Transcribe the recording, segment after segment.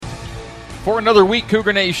For another week,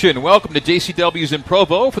 Cougar Nation, welcome to JCW's in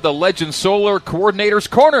Provo for the Legend Solar Coordinator's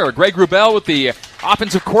Corner. Greg Wrubell with the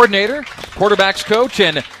offensive coordinator, quarterbacks coach,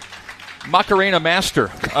 and Macarena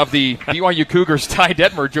master of the BYU Cougars, Ty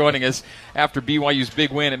Detmer, joining us after BYU's big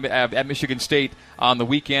win at Michigan State on the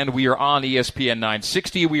weekend. We are on ESPN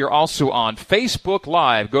 960. We are also on Facebook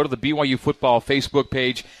Live. Go to the BYU Football Facebook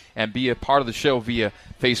page and be a part of the show via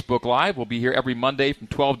Facebook Live. We'll be here every Monday from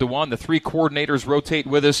 12 to 1. The three coordinators rotate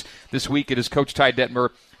with us. This week it is Coach Ty Detmer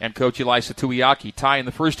and Coach Ilaisa Tuiaki. Ty in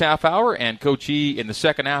the first half hour and Coach E in the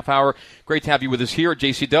second half hour. Great to have you with us here at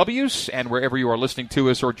JCW's and wherever you are listening to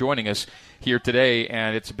us or joining us here today.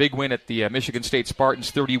 And it's a big win at the Michigan State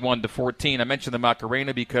Spartans, 31-14. I mentioned the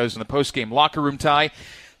Macarena because in the postgame locker room, Ty,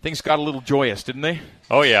 things got a little joyous, didn't they?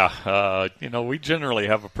 Oh, yeah. We generally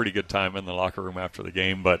have a pretty good time in the locker room after the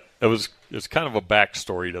game, but it's kind of a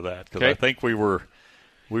backstory to that because I think we were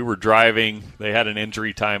driving. They had an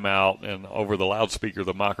injury timeout, and over the loudspeaker,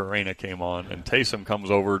 the Macarena came on, and Taysom comes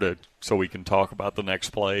over so we can talk about the next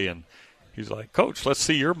play, and he's like, "Coach, let's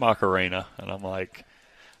see your Macarena." And I'm like,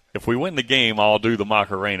 if we win the game, I'll do the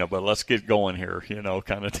Macarena, but let's get going here,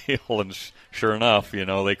 kind of deal. And sure enough,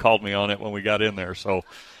 they called me on it when we got in there. So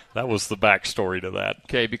that was the backstory to that.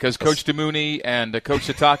 Okay, because Coach Demooney and Coach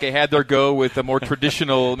Satake had their go with a more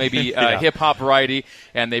traditional, maybe hip-hop variety,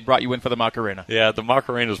 and they brought you in for the Macarena. Yeah, the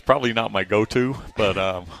Macarena is probably not my go-to, but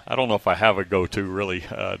I don't know if I have a go-to, really,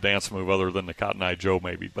 dance move other than the Cotton Eye Joe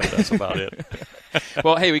maybe, but that's about it.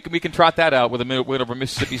 Well, hey, we can trot that out with a win over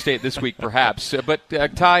Mississippi State this week, perhaps. But,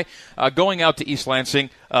 Ty, going out to East Lansing,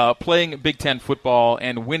 playing Big Ten football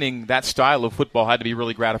and winning that style of football had to be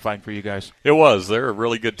really gratifying for you guys. It was. They're a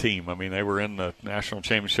really good team. I mean, they were in the national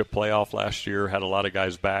championship playoff last year, had a lot of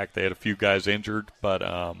guys back. They had a few guys injured,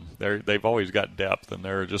 but they've always got depth, and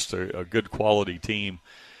they're just a good quality team.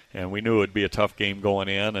 And we knew it would be a tough game going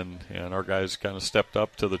in, and our guys kind of stepped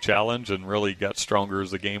up to the challenge and really got stronger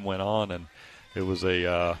as the game went on, and it was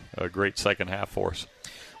a great second half for us.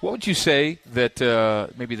 What would you say that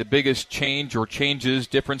maybe the biggest change or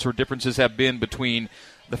differences have been between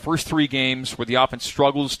the first three games where the offense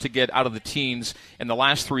struggles to get out of the teens and the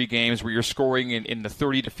last three games where you're scoring in the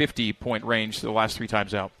 30 to 50 point range the last three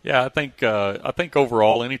times out? Yeah, I think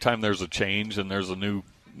overall, anytime there's a change and there's a new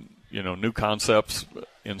concepts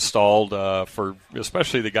installed for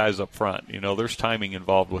especially the guys up front, there's timing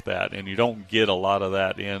involved with that, and you don't get a lot of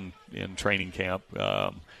that in training camp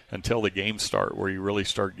until the games start, where you really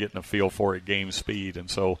start getting a feel for it, game speed. And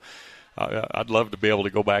so I'd love to be able to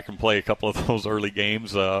go back and play a couple of those early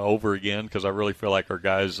games over again, because I really feel like our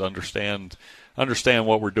guys understand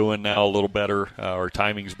what we're doing now a little better. Our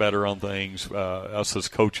timing's better on things. Us as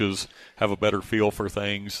coaches have a better feel for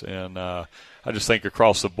things, and I just think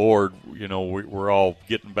across the board, we're all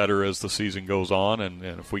getting better as the season goes on, and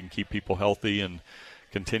if we can keep people healthy and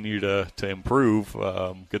continue to improve,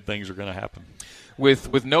 good things are going to happen.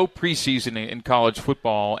 With no preseason in college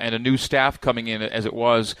football and a new staff coming in as it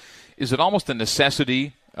was, is it almost a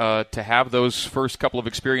necessity to have those first couple of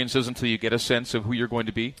experiences until you get a sense of who you're going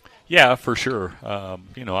to be? Yeah, for sure.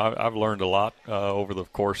 I've learned a lot over the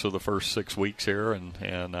course of the first 6 weeks here, and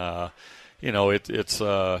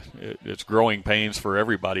it's growing pains for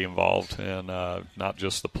everybody involved, and not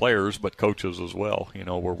just the players but coaches as well.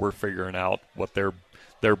 Where we're figuring out what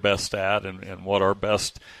they're best at and what our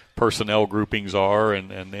best personnel groupings are,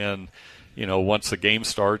 and then once the game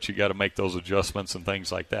starts, you got to make those adjustments and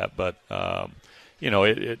things like that. But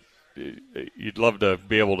you'd love to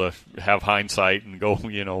be able to have hindsight and go,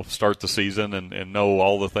 start the season and know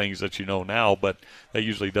all the things that you know now, but that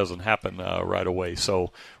usually doesn't happen right away.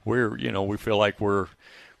 So we feel like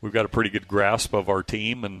we've got a pretty good grasp of our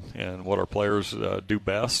team and what our players do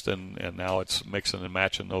best, and now it's mixing and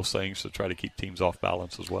matching those things to try to keep teams off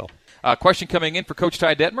balance as well. Question coming in for Coach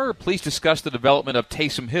Ty Detmer. Please discuss the development of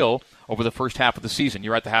Taysom Hill over the first half of the season.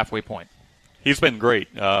 You're at the halfway point. He's been great.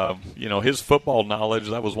 His football knowledge,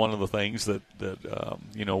 that was one of the things that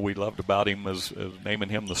we loved about him as naming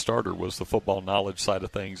him the starter, was the football knowledge side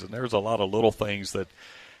of things. And there's a lot of little things that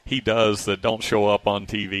he does that don't show up on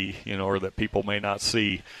TV, or that people may not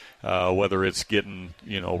see, whether it's getting,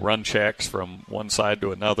 run checks from one side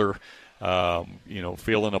to another,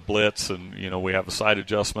 feeling a blitz, and, we have a side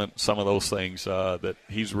adjustment, some of those things that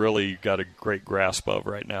he's really got a great grasp of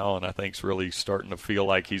right now, and I think is really starting to feel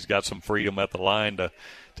like he's got some freedom at the line to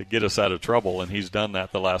get us out of trouble, and he's done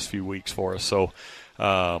that the last few weeks for us. So,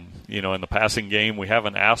 in the passing game, we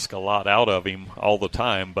haven't asked a lot out of him all the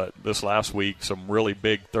time, but this last week, some really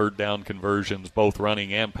big third down conversions, both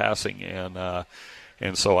running and passing,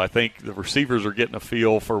 and so I think the receivers are getting a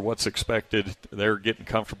feel for what's expected. They're getting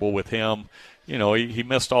comfortable with him, he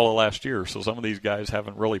missed all of last year, so some of these guys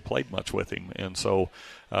haven't really played much with him. And so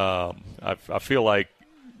I feel like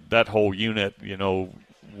that whole unit,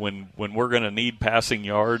 when we're going to need passing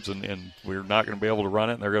yards and we're not going to be able to run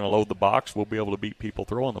it and they're going to load the box, we'll be able to beat people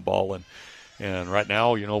throwing the ball. And right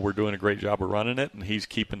now, we're doing a great job of running it, and he's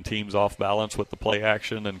keeping teams off balance with the play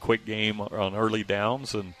action and quick game on early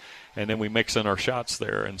downs, and then we mix in our shots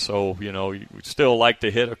there. And so, we'd still like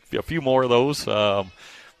to hit a few more of those,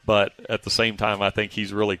 but at the same time, I think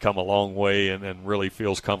he's really come a long way and really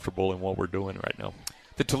feels comfortable in what we're doing right now.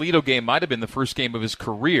 The Toledo game might have been the first game of his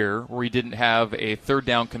career where he didn't have a third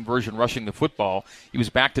down conversion rushing the football. He was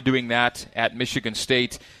back to doing that at Michigan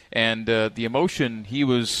State, and the emotion he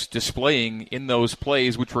was displaying in those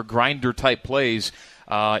plays, which were grinder-type plays,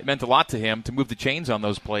 it meant a lot to him to move the chains on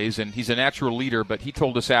those plays, and he's a natural leader, but he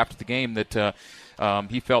told us after the game that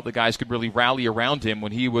he felt the guys could really rally around him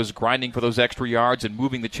when he was grinding for those extra yards and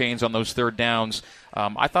moving the chains on those third downs.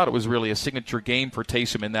 I thought it was really a signature game for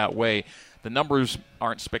Taysom in that way. The numbers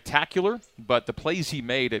aren't spectacular, but the plays he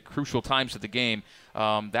made at crucial times of the game,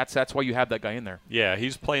 that's why you have that guy in there. Yeah,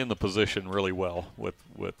 he's playing the position really well with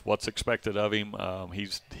what's expected of him.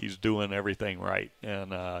 He's doing everything right,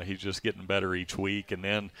 and he's just getting better each week. And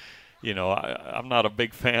then, I'm not a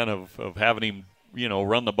big fan of having him,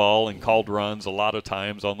 run the ball and called runs a lot of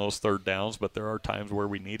times on those third downs, but there are times where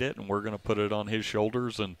we need it, and we're going to put it on his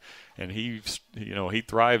shoulders, and he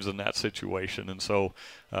thrives in that situation. And so,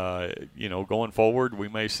 going forward, we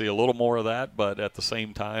may see a little more of that, but at the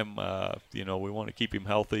same time, we want to keep him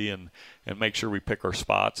healthy and make sure we pick our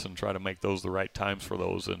spots and try to make those the right times for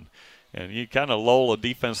those. And you kind of lull a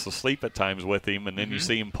defense to sleep at times with him, and then you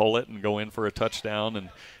see him pull it and go in for a touchdown,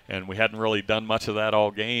 and we hadn't really done much of that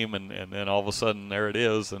all game, and then all of a sudden there it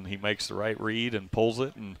is, and he makes the right read and pulls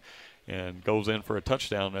it and goes in for a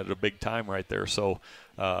touchdown at a big time right there. So,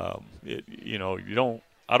 I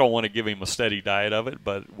don't want to give him a steady diet of it,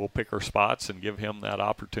 but we'll pick our spots and give him that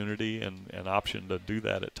opportunity and option to do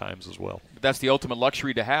that at times as well. But that's the ultimate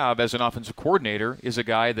luxury to have as an offensive coordinator, is a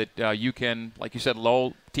guy that you can, like you said,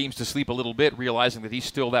 lull teams to sleep a little bit, realizing that he's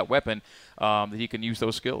still that weapon, that he can use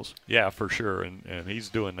those skills. Yeah, for sure, and he's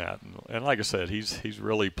doing that. And like I said, he's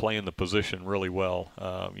really playing the position really well.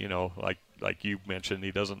 Like you mentioned,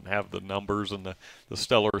 he doesn't have the numbers and the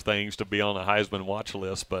stellar things to be on the Heisman watch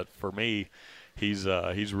list, but for me, he's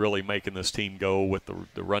really making this team go with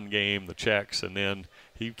the run game, the checks, and then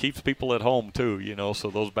he keeps people at home too, so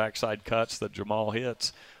those backside cuts that Jamal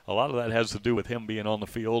hits, a lot of that has to do with him being on the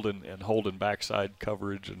field and holding backside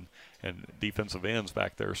coverage and defensive ends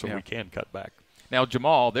back there so we can cut back. Now,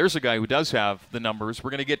 Jamal, there's a guy who does have the numbers. We're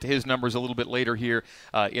going to get to his numbers a little bit later here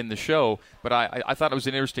in the show, but I thought it was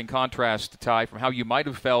an interesting contrast, Ty, from how you might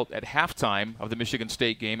have felt at halftime of the Michigan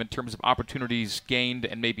State game in terms of opportunities gained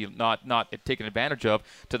and maybe not taken advantage of,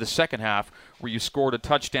 to the second half where you scored a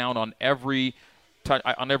touchdown on every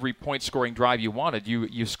point-scoring drive you wanted.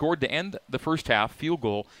 You scored to end the first half, field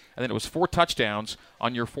goal, and then it was 4 touchdowns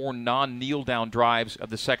on your 4 non-kneel-down drives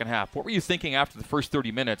of the second half. What were you thinking after the first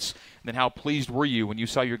 30 minutes, and then how pleased were you when you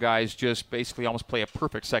saw your guys just basically almost play a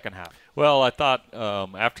perfect second half? Well, I thought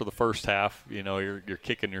after the first half, you're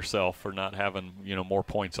kicking yourself for not having more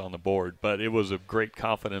points on the board, but it was a great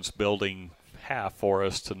confidence-building half for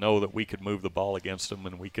us to know that we could move the ball against them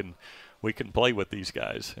and we can play with these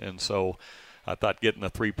guys. And so I thought getting the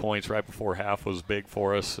 3 points right before half was big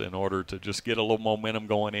for us in order to just get a little momentum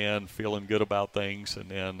going in, feeling good about things.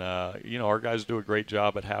 And then, our guys do a great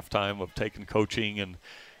job at halftime of taking coaching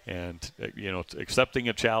and accepting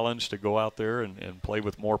a challenge to go out there and play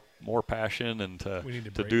with more passion and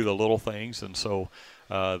to do the little things. And so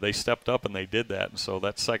they stepped up and they did that. And so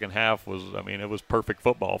that second half it was perfect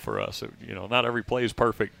football for us. Not every play is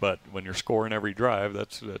perfect, but when you're scoring every drive,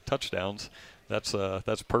 that's touchdowns. That's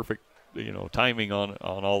perfect. Timing on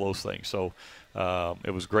all those things. So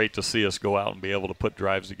it was great to see us go out and be able to put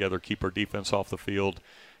drives together, keep our defense off the field,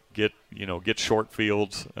 get short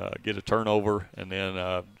fields, get a turnover, and then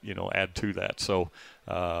add to that. So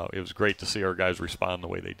it was great to see our guys respond the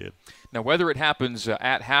way they did. Now, whether it happens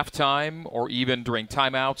at halftime or even during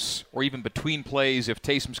timeouts or even between plays, if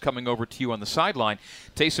Taysom's coming over to you on the sideline,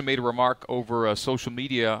 Taysom made a remark over social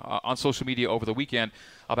media over the weekend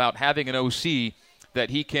about having an OC that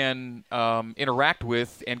he can interact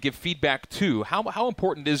with and give feedback to. How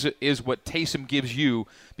important is what Taysom gives you?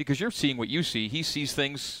 Because you're seeing what you see. He sees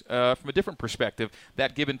things from a different perspective,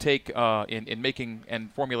 that give and take in making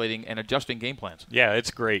and formulating and adjusting game plans. Yeah,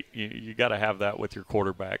 it's great. You got to have that with your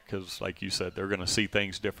quarterback because, like you said, they're going to see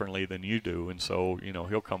things differently than you do. And so,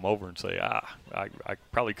 he'll come over and say, I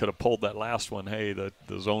probably could have pulled that last one. Hey, the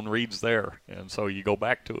zone read's there. And so you go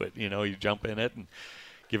back to it. You jump in it and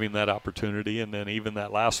give him that opportunity. And then even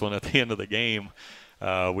that last one at the end of the game,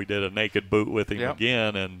 we did a naked boot with him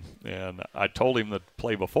again, and I told him the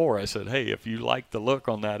play before. I said, hey, if you like the look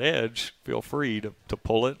on that edge, feel free to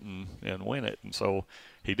pull it and win it. And so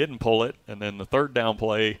he didn't pull it. And then the third down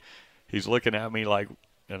play, he's looking at me like,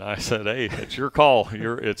 and I said, hey, it's your call.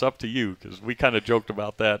 It's up to you, because we kind of joked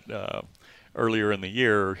about that earlier in the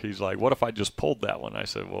year. He's like, what if I just pulled that one? I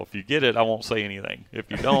said, well, if you get it, I won't say anything.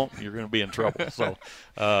 If you don't, you're going to be in trouble. So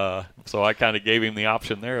I kind of gave him the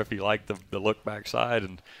option there if he liked the look backside,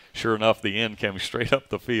 and sure enough, the end came straight up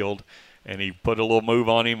the field, and he put a little move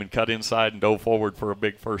on him and cut inside and dove forward for a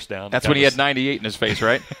big first down. That's when he had 98 in his face,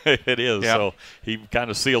 right? It is. Yep. So he kind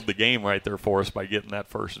of sealed the game right there for us by getting that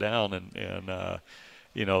first down,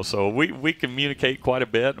 so we communicate quite a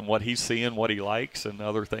bit and what he's seeing, what he likes, and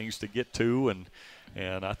other things to get to,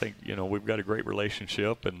 and I think we've got a great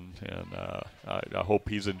relationship, and I hope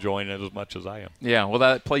he's enjoying it as much as I am. Yeah, well,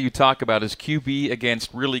 that play you talk about is QB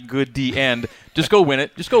against really good D end. Just go win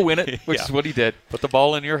it, which is what he did. Put the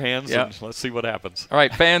ball in your hands and let's see what happens. All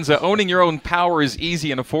right, fans, owning your own power is easy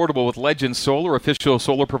and affordable with Legend Solar, official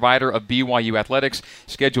solar provider of BYU Athletics.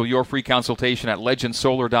 Schedule your free consultation at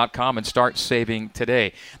legendsolar.com and start saving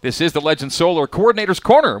today. This is the Legend Solar Coordinator's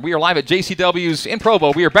Corner. We are live at JCW's in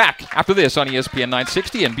Provo. We are back after this on ESPN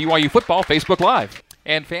 960 and BYU Football Facebook Live.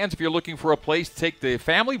 And fans, if you're looking for a place to take the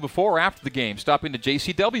family before or after the game, stop into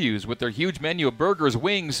JCW's with their huge menu of burgers,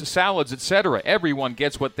 wings, salads, etc. Everyone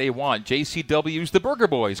gets what they want. JCW's, the Burger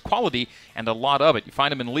Boys, quality and a lot of it. You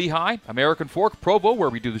find them in Lehigh, American Fork, Provo, where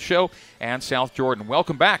we do the show, and South Jordan.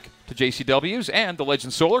 Welcome back to JCW's and the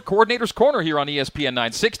Legend Solar Coordinator's Corner here on ESPN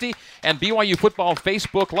 960 and BYU Football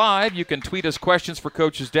Facebook Live. You can tweet us questions for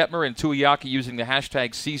Coaches Detmer and Tuiaki using the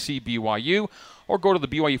hashtag CCBYU. Or go to the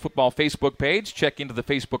BYU Football Facebook page, check into the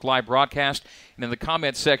Facebook Live broadcast, and in the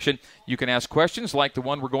comments section, you can ask questions like the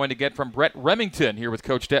one we're going to get from Brett Remington here with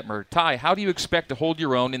Coach Detmer. Ty, how do you expect to hold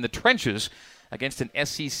your own in the trenches against an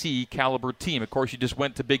SEC caliber team? Of course, you just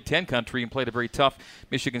went to Big Ten country and played a very tough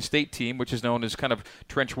Michigan State team, which is known as kind of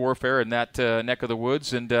trench warfare in that neck of the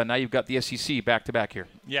woods, and now you've got the SEC back-to-back here.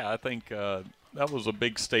 Yeah, I think that was a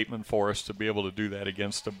big statement for us to be able to do that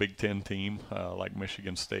against a Big Ten team like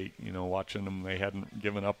Michigan State. Watching them, they hadn't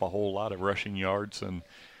given up a whole lot of rushing yards, and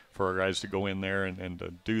for our guys to go in there and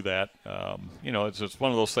to do that, it's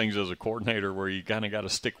one of those things as a coordinator where you kind of got to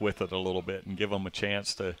stick with it a little bit and give them a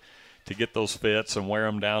chance to get those fits and wear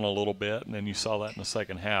them down a little bit, and then you saw that in the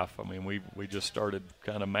second half. I mean, we just started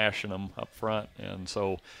kind of mashing them up front, and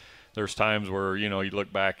so there's times where, you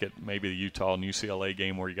look back at maybe the Utah and UCLA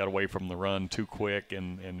game where you got away from the run too quick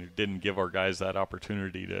and you didn't give our guys that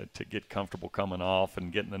opportunity to get comfortable coming off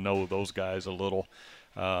and getting to know those guys a little.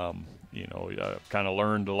 Kind of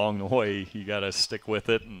learned along the way you got to stick with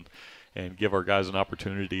it and give our guys an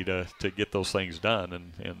opportunity to get those things done.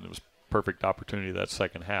 And it was perfect opportunity that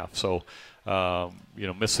second half. So,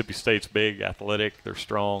 Mississippi State's big, athletic, they're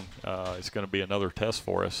strong. It's going to be another test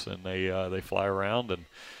for us, and they fly around and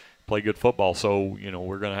play good football. So,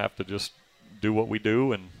 we're going to have to just do what we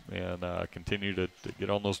do and continue to get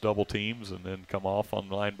on those double teams and then come off on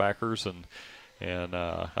linebackers. And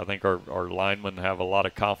I think our linemen have a lot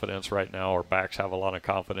of confidence right now. Our backs have a lot of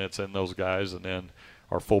confidence in those guys. And then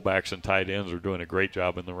our fullbacks and tight ends are doing a great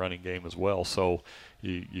job in the running game as well. So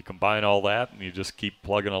you combine all that and you just keep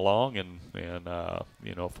plugging along. And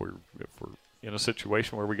if we're in a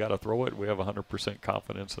situation where we got to throw it, we have 100%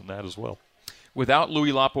 confidence in that as well. Without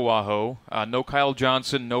Louis Lapuaho, no Kyle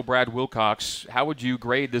Johnson, no Brad Wilcox, how would you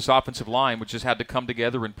grade this offensive line, which has had to come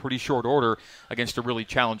together in pretty short order against a really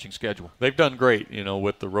challenging schedule? They've done great,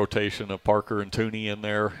 with the rotation of Parker and Tooney in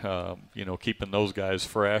there. Keeping those guys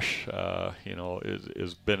fresh,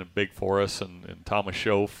 has been big for us. And Thomas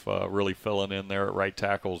Schoaf really filling in there at right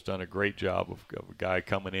tackle has done a great job of a guy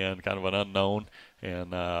coming in, kind of an unknown,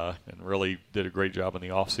 and really did a great job in the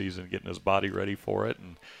offseason getting his body ready for it.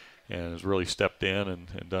 And has really stepped in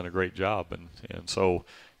and done a great job. And so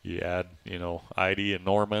you add, Idy and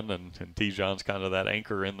Norman and Tijon's kind of that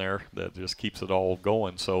anchor in there that just keeps it all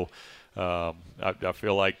going. So I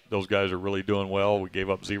feel like those guys are really doing well. We gave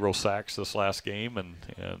up 0 sacks this last game, and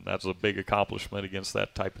that's a big accomplishment against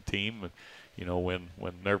that type of team. And,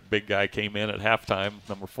 when their big guy came in at halftime,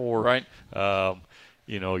 number 4, right?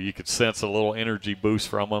 You could sense a little energy boost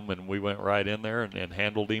from him, and we went right in there and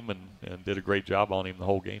handled him and did a great job on him the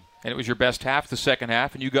whole game. And it was your best half, the second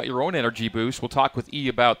half, and you got your own energy boost. We'll talk with E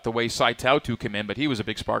about the way Sai Tautu came in, but he was a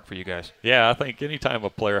big spark for you guys. Yeah, I think anytime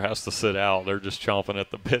a player has to sit out, they're just chomping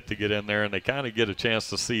at the bit to get in there, and they kind of get a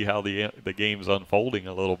chance to see how the game's unfolding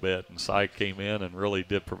a little bit. And Sai came in and really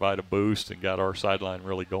did provide a boost and got our sideline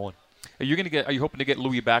really going. Are you hoping to get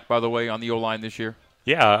Louis back, by the way, on the O-line this year?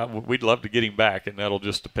 Yeah, we'd love to get him back, and that'll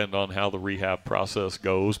just depend on how the rehab process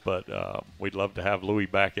goes. But we'd love to have Louis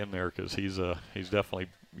back in there because he's definitely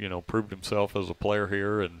proved himself as a player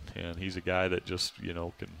here, and he's a guy that just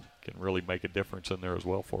can really make a difference in there as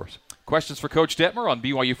well for us. Questions for Coach Detmer on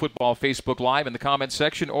BYU Football Facebook Live in the comments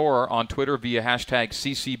section or on Twitter via hashtag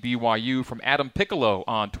 #CCBYU from Adam Piccolo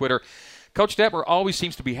on Twitter. Coach Detmer always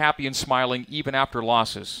seems to be happy and smiling even after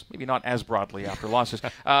losses. Maybe not as broadly after losses.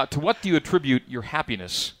 To what do you attribute your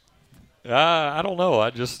happiness? I don't know.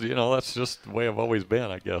 I just, that's just the way I've always been,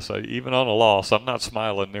 I guess. Even on a loss, I'm not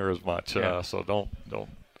smiling near as much. Yeah. So don't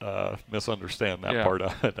misunderstand that part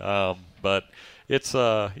of it. But it's,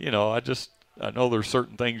 I know there's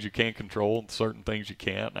certain things you can't control and certain things you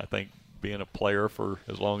can't. And I think being a player for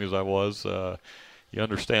as long as I was, you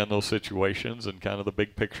understand those situations and kind of the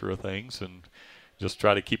big picture of things, and just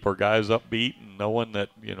try to keep our guys upbeat and knowing that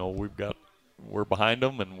we're behind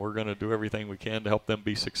them and we're going to do everything we can to help them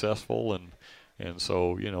be successful. And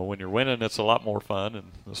so when you're winning, it's a lot more fun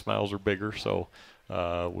and the smiles are bigger. So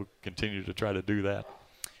we'll continue to try to do that.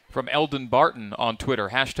 From Eldon Barton on Twitter,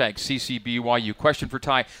 hashtag #CCBYU. Question for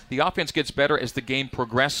Ty. The offense gets better as the game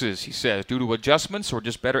progresses, he says, due to adjustments or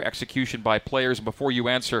just better execution by players. And before you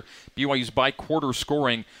answer, BYU's by quarter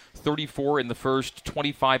scoring 34 in the first,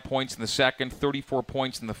 25 points in the second, 34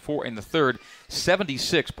 points in the third,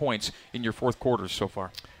 76 points in your fourth quarters so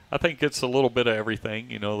far. I think it's a little bit of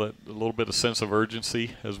everything, a little bit of sense of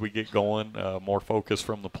urgency as we get going, more focus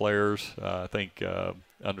from the players. I think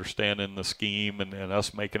understanding the scheme and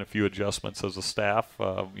us making a few adjustments as a staff.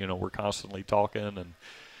 We're constantly talking and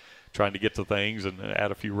trying to get to things and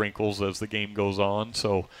add a few wrinkles as the game goes on.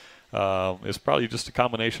 So it's probably just a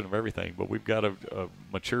combination of everything. But we've got a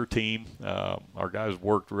mature team. Our guys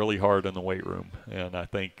worked really hard in the weight room, and I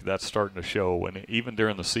think that's starting to show. And even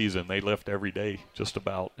during the season, they lift every day just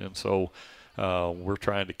about. And so we're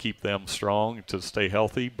trying to keep them strong to stay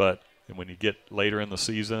healthy. But when you get later in the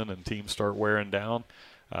season and teams start wearing down,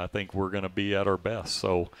 I think we're going to be at our best.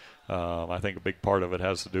 So I think a big part of it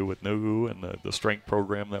has to do with Nu'u and the strength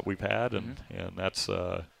program that we've had, and that's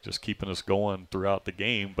just keeping us going throughout the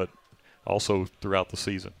game, but also throughout the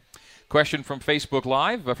season. Question from Facebook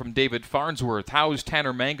Live from David Farnsworth. How is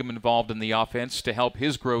Tanner Mangum involved in the offense to help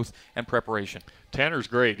his growth and preparation? Tanner's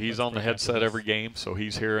great. He's on the headset every game, so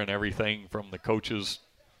he's hearing everything from the coaches'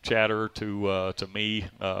 chatter to me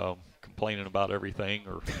complaining about everything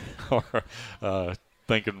or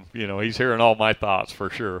thinking, he's hearing all my thoughts for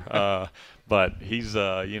sure. But he's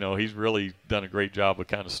really done a great job of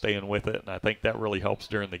kind of staying with it, and I think that really helps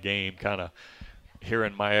during the game, kind of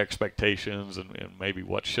hearing my expectations and maybe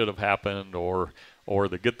what should have happened or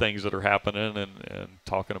the good things that are happening and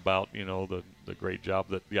talking about, the great job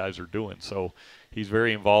that the guys are doing. So he's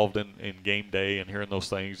very involved in game day and hearing those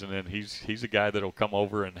things, and then he's a guy that'll come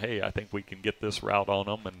over and, hey, I think we can get this route on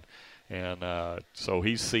them, and so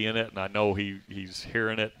he's seeing it, and I know he's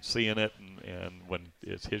hearing it, seeing it, and when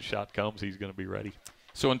his shot comes, he's going to be ready.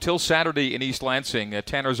 So until Saturday in East Lansing,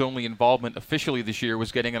 Tanner's only involvement officially this year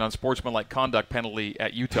was getting an unsportsmanlike conduct penalty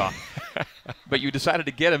at Utah. But you decided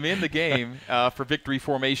to get him in the game for victory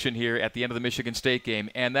formation here at the end of the Michigan State game,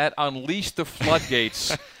 and that unleashed the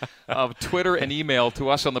floodgates of Twitter and email to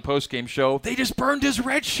us on the postgame show. They just burned his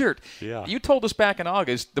red shirt. Yeah. You told us back in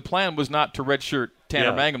August the plan was not to redshirt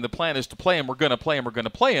Tanner Mangum. The plan is to play him. We're going to play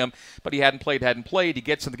him. But he hadn't played. He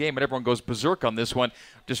gets in the game, and everyone goes berserk on this one.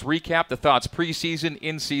 Just recap the thoughts preseason,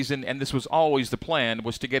 in season, and this was always the plan,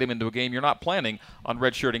 was to get him into a game. You're not planning on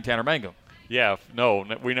redshirting Tanner Mangum. Yeah, no,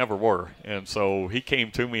 we never were. And so he came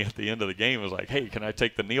to me at the end of the game and was like, hey, can I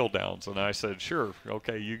take the kneel downs? And I said, sure,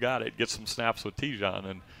 okay, you got it. Get some snaps with Tijon.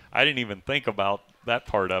 And I didn't even think about that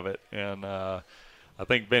part of it. And I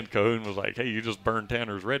think Ben Cahoon was like, hey, you just burned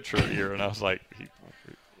Tanner's red shirt here. And I was like,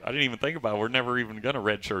 I didn't even think about it. We're never even going to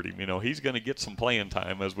redshirt him. He's going to get some playing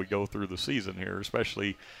time as we go through the season here,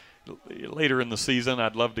 especially later in the season.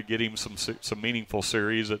 I'd love to get him some meaningful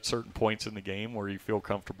series at certain points in the game where you feel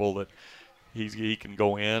comfortable that he can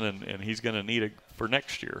go in, and he's going to need it for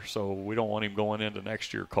next year. So we don't want him going into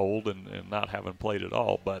next year cold and not having played at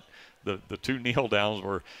all. But the two kneel downs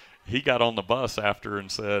were, he got on the bus after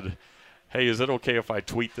and said, hey, is it okay if I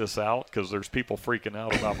tweet this out? Because there's people freaking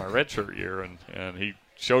out about my redshirt year. And he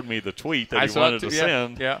showed me the tweet that he wanted to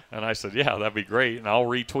send. Yeah. And I said, yeah, that'd be great. And I'll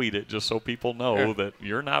retweet it just so people know that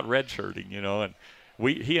you're not redshirting, you know. And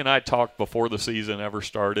he and I talked before the season ever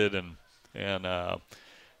started, and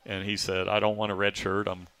he said, I don't want a redshirt.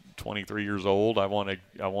 I'm 23 years old. I want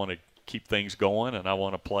to keep things going, and I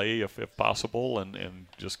want to play if possible, and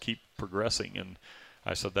just keep progressing. And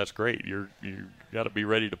I said, that's great. You got to be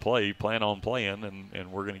ready to play. You plan on playing,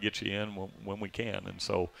 and we're going to get you in when we can. And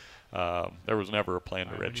so there was never a plan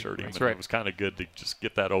to redshirt him. That's right. It was kind of good to just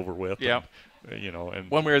get that over with. Yeah. And, you know,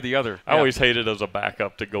 and one way or the other. I always hated as a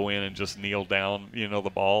backup to go in and just kneel down, you know,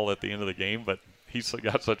 the ball at the end of the game. But he's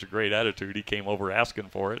got such a great attitude. He came over asking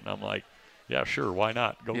for it, and I'm like, yeah, sure, why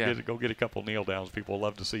not? Go get a couple kneel downs. People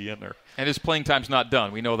love to see you in there. And his playing time's not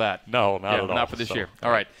done. We know that. No, not at all. Not for this year.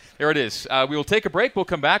 All right, there it is. We will take a break. We'll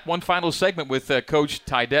come back. One final segment with Coach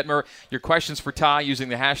Ty Detmer. Your questions for Ty using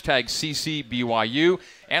the hashtag CCBYU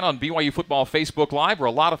and on BYU Football Facebook Live, where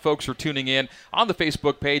a lot of folks are tuning in on the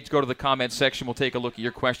Facebook page. Go to the comment section. We'll take a look at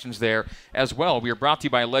your questions there as well. We are brought to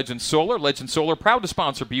you by Legend Solar. Legend Solar, proud to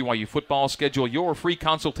sponsor BYU Football. Schedule your free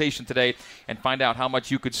consultation today and find out how much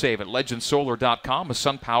you could save at legendsolar.com, a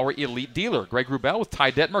SunPower elite dealer. Greg Wrubell with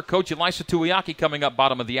Ty Detmer, Coach Elisa Tuiaki coming up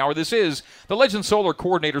bottom of the hour. This is the Legend Solar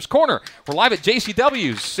Coordinator's Corner. We're live at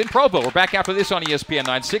JCW's in Provo. We're back after this on ESPN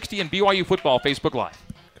 960 and BYU Football Facebook Live.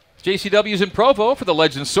 JCW's in Provo for the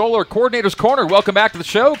Legend Solar Coordinator's Corner. Welcome back to the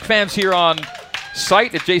show. Fans here on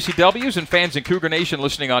site at JCW's and fans in Cougar Nation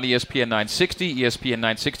listening on ESPN 960, ESPN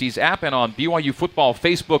 960's app, and on BYU Football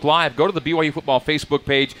Facebook Live. Go to the BYU Football Facebook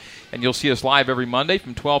page, and you'll see us live every Monday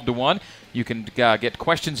from 12 to 1. You can get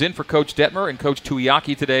questions in for Coach Detmer and Coach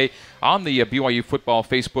Tuiaki today on the BYU Football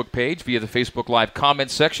Facebook page via the Facebook Live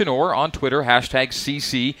comment section or on Twitter, hashtag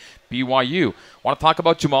CCBYU. Want to talk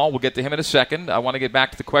about Jamal? We'll get to him in a second. I want to get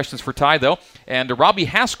back to the questions for Ty, though. And Robbie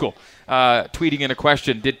Haskell tweeting in a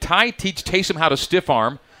question. Did Ty teach Taysom how to stiff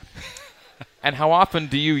arm? And how often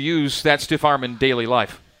do you use that stiff arm in daily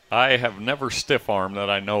life? I have never stiff-armed that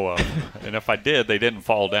I know of. And if I did, they didn't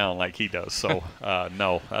fall down like he does. So,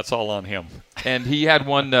 no, that's all on him. And he had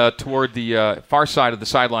one toward the far side of the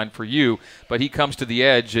sideline for you, but he comes to the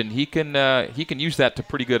edge, and he can use that to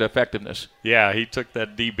pretty good effectiveness. Yeah, he took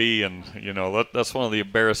that DB, and, you know, that's one of the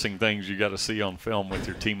embarrassing things you got to see on film with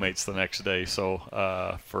your teammates the next day. So,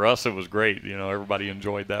 for us, it was great. You know, everybody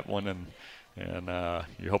enjoyed that one, and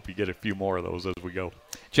you hope you get a few more of those as we go.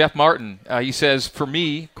 Jeff Martin, he says, for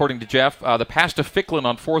me, according to Jeff, the pass to Ficklin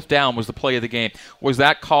on fourth down was the play of the game. Was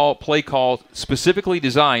that play call specifically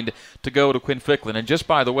designed to go to Quinn Ficklin? And just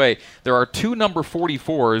by the way, there are two number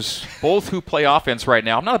 44s, both who play offense right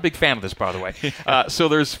now. I'm not a big fan of this, by the way. So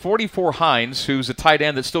there's 44 Hines, who's a tight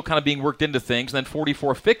end that's still kind of being worked into things, and then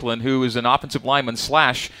 44 Ficklin, who is an offensive lineman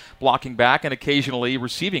 / blocking back and occasionally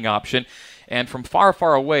receiving option. And from far,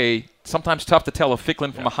 far away, sometimes tough to tell a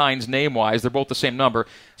Ficklin from a Hines name-wise. They're both the same number.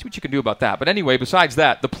 See what you can do about that. But anyway, besides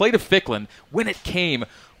that, the play to Ficklin, when it came,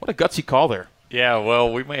 what a gutsy call there. Yeah,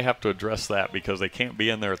 well, we may have to address that because they can't be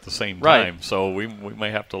in there at the same time. Right. So we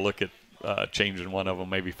may have to look at changing one of them,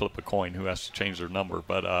 maybe flip a coin who has to change their number.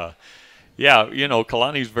 But, yeah, you know,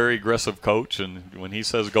 Kalani's a very aggressive coach, and when he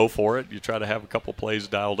says go for it, you try to have a couple plays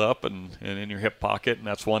dialed up and in your hip pocket, and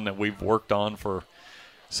that's one that we've worked on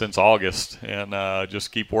since August, and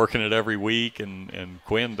just keep working it every week. And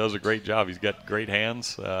Quinn does a great job. He's got great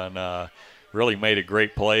hands and really made a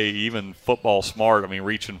great play, even football smart. I mean,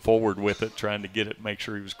 reaching forward with it, trying to get it, make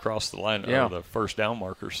sure he was across the line or the first down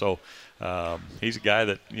marker. So he's a guy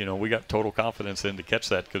that, you know, we got total confidence in to catch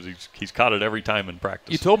that because he's caught it every time in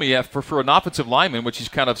practice. You told me, for an offensive lineman, which he's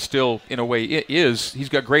kind of still in a way he's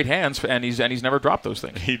got great hands and he's never dropped those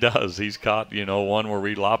things. He does. He's caught, you know, one where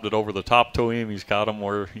we lobbed it over the top to him. He's caught him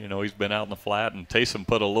where, you know, he's been out in the flat, and Taysom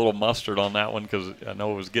put a little mustard on that one because I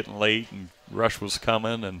know it was getting late and rush was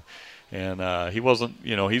coming, and he wasn't,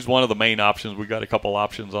 you know, he's one of the main options. We got a couple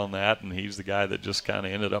options on that, and he's the guy that just kind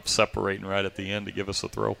of ended up separating right at the end to give us a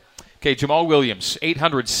throw. Okay, Jamal Williams,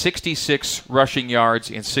 866 rushing yards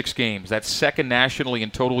in 6 games. That's second nationally in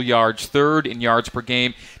total yards, third in yards per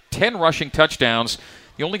game, 10 rushing touchdowns.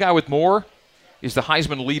 The only guy with more is the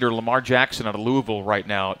Heisman leader, Lamar Jackson, out of Louisville right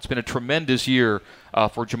now. It's been a tremendous year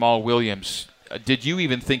for Jamal Williams. Did you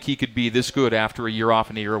even think he could be this good after a year off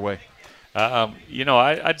and a year away? You know,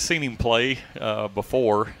 I'd seen him play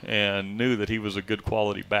before and knew that he was a good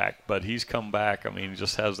quality back, but he's come back. I mean, he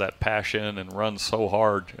just has that passion and runs so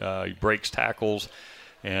hard. He breaks tackles,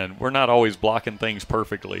 and we're not always blocking things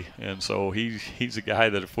perfectly. And so he's a guy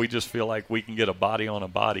that if we just feel like we can get a body on a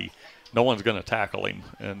body, no one's going to tackle him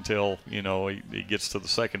until, he gets to the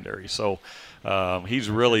secondary. So he's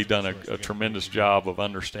really done a tremendous job of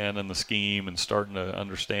understanding the scheme and starting to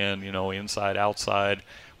understand, inside, outside,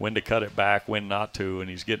 when to cut it back, when not to, and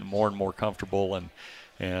he's getting more and more comfortable,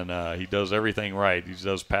 and he does everything right. He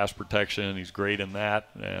does pass protection. He's great in that,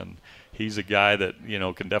 and he's a guy that,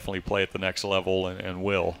 can definitely play at the next level and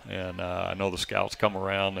will. And I know the scouts come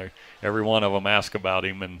around. Every one of them ask about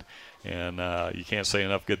him, and you can't say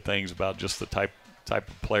enough good things about just the type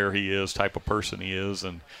of player he is, type of person he is,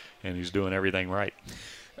 and he's doing everything right.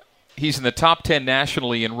 He's in the top 10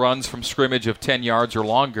 nationally in runs from scrimmage of 10 yards or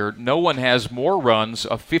longer. No one has more runs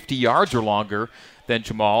of 50 yards or longer than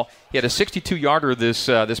Jamal. He had a 62-yarder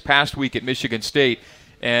this past week at Michigan State,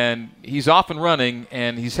 and he's off and running,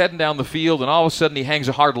 and he's heading down the field, and all of a sudden he hangs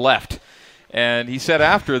a hard left. And he said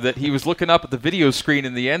after that he was looking up at the video screen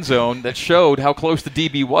in the end zone that showed how close the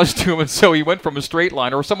DB was to him, and so he went from a straight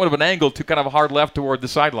line or somewhat of an angle to kind of a hard left toward the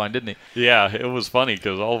sideline, didn't he? Yeah, it was funny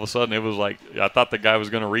because all of a sudden it was like I thought the guy was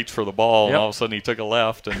going to reach for the ball, and all of a sudden he took a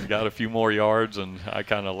left and got a few more yards, and I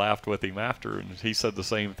kind of laughed with him after, and he said the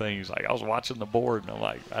same thing. He's like, I was watching the board, and I'm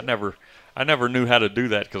like, I never knew how to do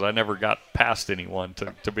that because I never got past anyone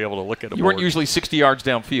to be able to look at a board. You weren't usually 60 yards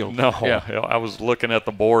downfield. No, I was looking at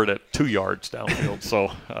the board at 2 yards downfield. So,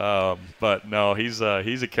 but no, he's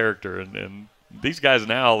a character, and these guys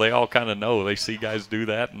now, they all kind of know. They see guys do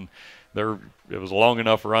that, and it was a long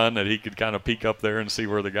enough run that he could kind of peek up there and see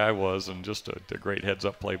where the guy was, and just a great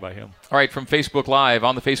heads-up play by him. All right, from Facebook Live,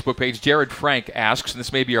 on the Facebook page, Jared Frank asks, and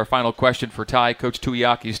this may be our final question for Ty, Coach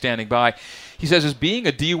Tuiaki is standing by. He says, is being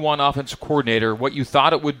a D1 offensive coordinator what you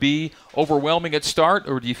thought it would be, overwhelming at start,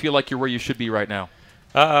 or do you feel like you're where you should be right now?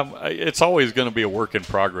 It's always going to be a work in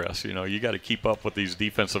progress. You got to keep up with these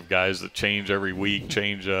defensive guys that change every week,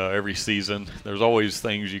 change every season. There's always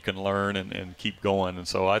things you can learn and keep going. And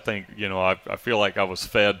so I think, I feel like I was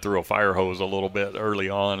fed through a fire hose a little bit early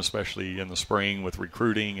on, especially in the spring with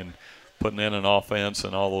recruiting and putting in an offense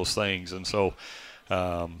and all those things. And so,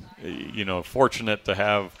 fortunate to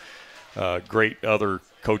have great other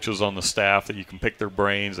coaches on the staff that you can pick their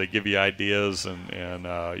brains. They give you ideas, and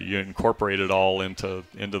you incorporate it all into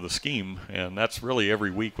the scheme. And that's really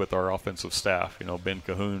every week with our offensive staff. Ben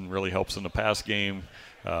Cahoon really helps in the pass game,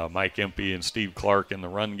 Mike Empey and Steve Clark in the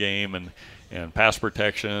run game and pass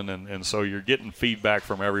protection. And so you're getting feedback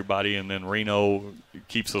from everybody, and then Reno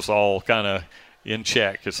keeps us all kind of in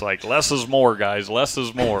check. It's like less is more, guys. Less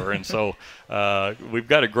is more. And so we've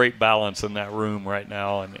got a great balance in that room right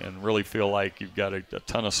now, and really feel like you've got a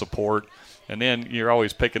ton of support. And then you're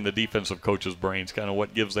always picking the defensive coaches' brains, kind of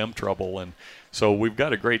what gives them trouble. And so we've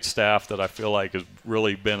got a great staff that I feel like has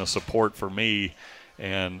really been a support for me,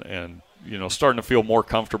 and starting to feel more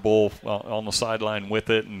comfortable on the sideline with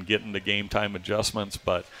it and getting the game time adjustments.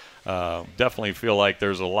 But definitely feel like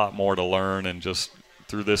there's a lot more to learn, and just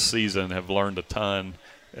through this season have learned a ton.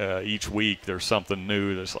 Each week there's something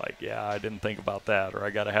new that's like, I didn't think about that, or I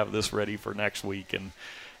got to have this ready for next week.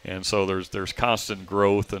 And so there's constant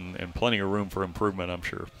growth and plenty of room for improvement, I'm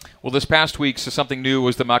sure. Well, this past week, something new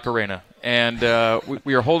was the Macarena, and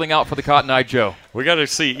we are holding out for the Cotton Eye Joe. We got to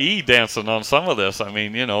see E dancing on some of this. I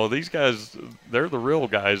mean, these guys, they're the real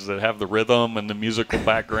guys that have the rhythm and the musical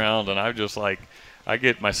background, and I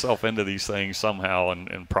get myself into these things somehow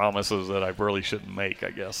and promises that I really shouldn't make,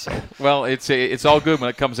 I guess. So. Well, it's all good when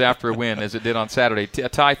it comes after a win, as it did on Saturday.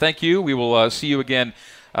 Ty, thank you. We will see you again,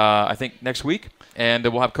 I think, next week. And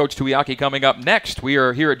we'll have Coach Tuiaki coming up next. We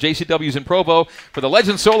are here at JCW's in Provo for the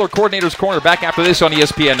Legend Solar Coordinator's Corner. Back after this on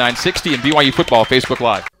ESPN 960 and BYU Football Facebook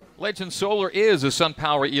Live. Legend Solar is a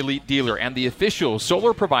SunPower Elite dealer and the official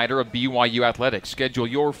solar provider of BYU Athletics. Schedule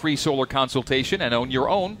your free solar consultation and own your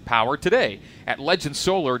own power today at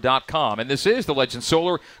legendsolar.com. And this is the Legend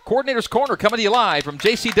Solar Coordinator's Corner, coming to you live from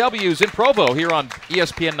JCW's in Provo here on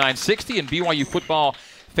ESPN 960 and BYU Football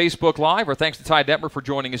Facebook Live. Our thanks to Ty Detmer for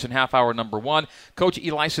joining us in half hour number one. Coach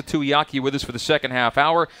Ilaisa Tuiaki with us for the second half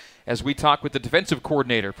hour as we talk with the defensive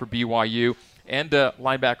coordinator for BYU and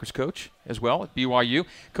linebackers coach as well at BYU.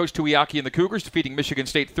 Coach Tuiaki and the Cougars defeating Michigan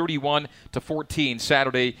State 31-14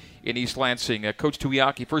 Saturday in East Lansing. Coach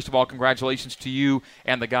Tuiaki, first of all, congratulations to you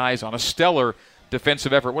and the guys on a stellar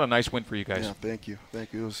defensive effort. What a nice win for you guys. Yeah, thank you.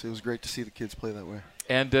 It was great to see the kids play that way.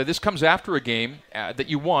 And this comes after a game that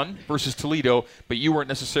you won versus Toledo, but you weren't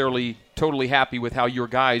necessarily totally happy with how your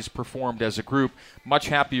guys performed as a group. Much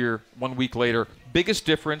happier 1 week later. Biggest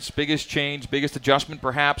difference, biggest change, biggest adjustment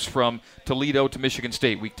perhaps from Toledo to Michigan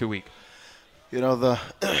State week to week?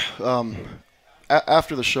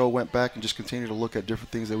 After the show, went back and just continued to look at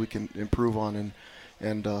different things that we can improve on. And,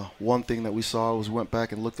 And one thing that we saw was we went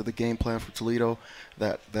back and looked at the game plan for Toledo.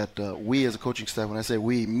 That we as a coaching staff, when I say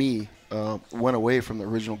we, me, went away from the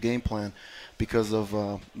original game plan because of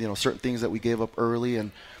certain things that we gave up early,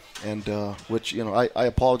 and which I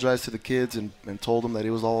apologized to the kids and told them that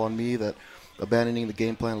it was all on me, that abandoning the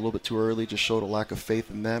game plan a little bit too early just showed a lack of faith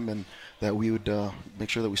in them, and that we would make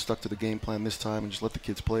sure that we stuck to the game plan this time and just let the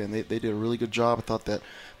kids play. And they did a really good job. I thought that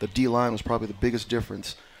the D-line was probably the biggest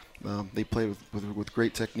difference. They played with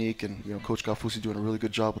great technique, and Coach Galfusi doing a really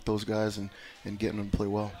good job with those guys and getting them to play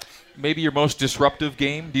well. Maybe your most disruptive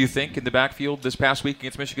game, do you think, in the backfield this past week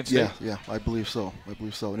against Michigan State? Yeah, I believe so.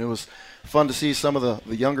 And it was fun to see some of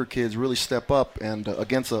the younger kids really step up and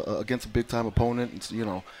against a big-time opponent. It's,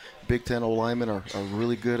 Big Ten O-linemen are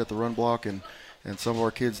really good at the run block, and some of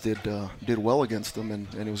our kids did well against them, and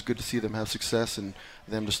it was good to see them have success and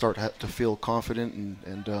them to start to feel confident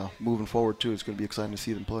and moving forward too. It's going to be exciting to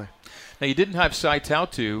see them play. Now, you didn't have Cy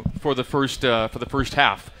Tautu for the first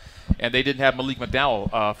half, and they didn't have Malik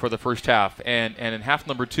McDowell for the first half, and in half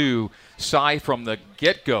number 2, Cy from the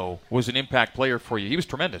get-go was an impact player for you. He was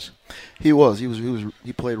tremendous. He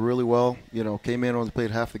played really well. Came in, only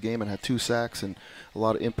played half the game and had 2 sacks and a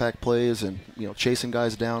lot of impact plays, and chasing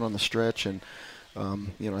guys down on the stretch. And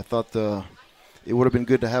I thought it would have been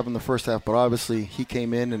good to have him the first half, but obviously he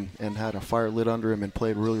came in and had a fire lit under him and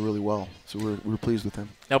played really, really well. So we were pleased with him.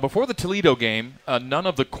 Now, before the Toledo game, none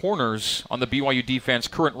of the corners on the BYU defense,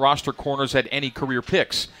 current roster corners, had any career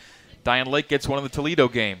picks. Dion Lake gets one in the Toledo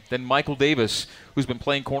game. Then Michael Davis, who's been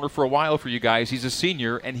playing corner for a while for you guys, he's a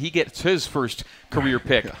senior, and he gets his first career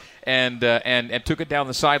pick. Yeah. And took it down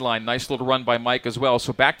the sideline. Nice little run by Mike as well.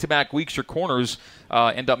 So back-to-back weeks, your corners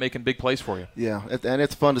end up making big plays for you. Yeah, and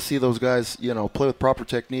it's fun to see those guys, play with proper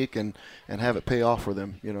technique and have it pay off for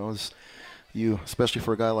them. Especially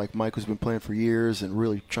for a guy like Mike who's been playing for years and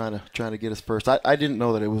really trying to get his first. I didn't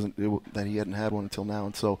know that that he hadn't had one until now,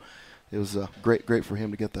 and so it was great for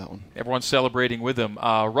him to get that one. Everyone's celebrating with him.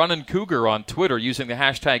 Runnin' Cougar on Twitter using the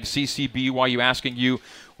hashtag CCBYU asking you,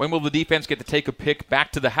 when will the defense get to take a pick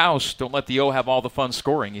back to the house? Don't let the O have all the fun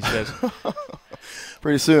scoring, he says.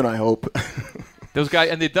 Pretty soon, I hope. Those guys,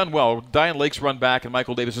 and they've done well. Dion Lake's run back and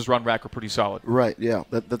Michael Davis's run back were pretty solid. Right, yeah.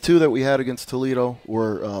 The 2 that we had against Toledo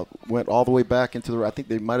went all the way back into I think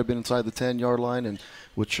they might have been inside the 10-yard line, and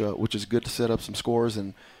which is good to set up some scores.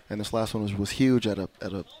 And this last one was huge at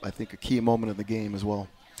I think a key moment of the game as well.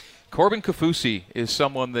 Corbin Kaufusi is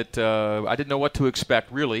someone that I didn't know what to expect,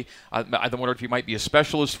 really. I wondered if he might be a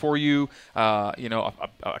specialist for you, a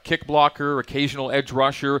kick blocker, occasional edge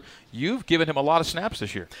rusher. You've given him a lot of snaps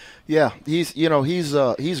this year. Yeah, he's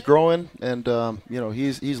growing, and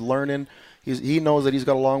he's learning. He knows that he's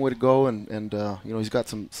got a long way to go, and he's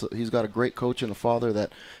got a great coach and a father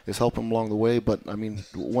that is helping him along the way. But I mean,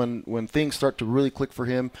 when things start to really click for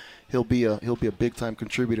him, he'll be a big time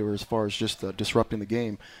contributor as far as just disrupting the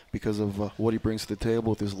game because of what he brings to the table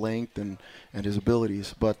with his length and his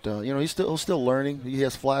abilities. But he's still learning. He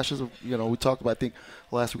has flashes of we talked about, I think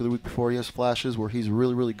last week or the week before, he has flashes where he's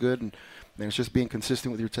really, really good, and it's just being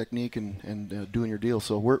consistent with your technique and doing your deal.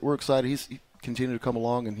 So we're excited. He's continue to come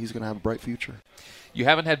along, and he's going to have a bright future. You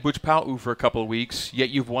haven't had Butch Pau'u for a couple of weeks,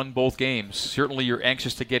 yet you've won both games. Certainly you're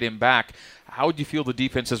anxious to get him back. How do you feel the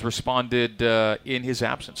defense has responded in his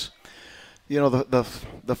absence?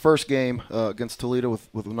 The first game against Toledo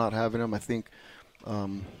with not having him, I think,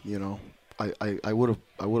 I would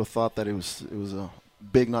have thought that it was a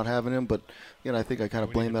big not having him, but I think I kind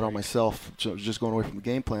of blame that on myself, just going away from the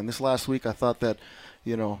game plan. This last week, I thought that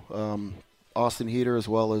Austin Heater as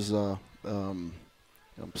well as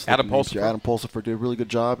Adam Pulsifer did a really good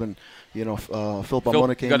job, and Phil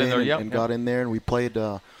Balmona came in got in there, and we played.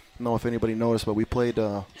 I don't know if anybody noticed, but we played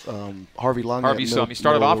Harvey Long. He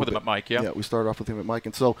started off with him at Mike, yeah, we started off with him at Mike,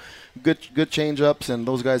 and so good change ups, and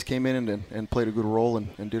those guys came in and played a good role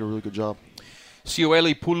and did a really good job.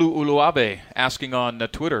 Sioeli Pulu'uluabe asking on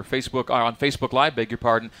Twitter, on Facebook Live, beg your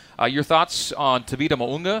pardon, your thoughts on Tavita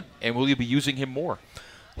Mo'unga, and will you be using him more?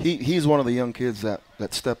 He's one of the young kids that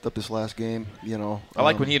stepped up this last game. I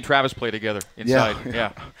like when he and Travis play together inside.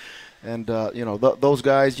 Yeah. And those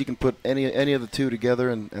guys, you can put any of the two together,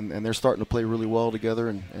 and they're starting to play really well together.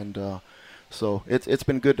 And so it's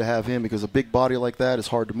been good to have him, because a big body like that is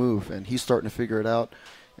hard to move, and he's starting to figure it out.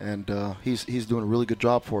 And he's doing a really good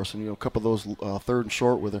job for us. And a couple of those third and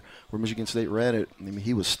short where Michigan State ran it, I mean,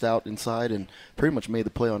 he was stout inside and pretty much made the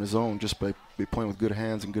play on his own just by playing with good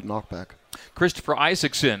hands and good knockback. Christopher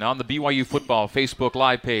Isaacson on the BYU Football Facebook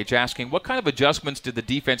Live page asking, what kind of adjustments did the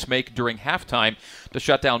defense make during halftime to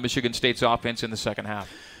shut down Michigan State's offense in the second half?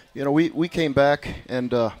 We came back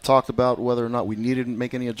and talked about whether or not we needed to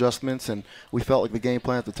make any adjustments, and we felt like the game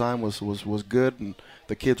plan at the time was good, and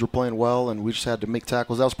the kids were playing well, and we just had to make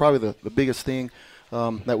tackles. That was probably the biggest thing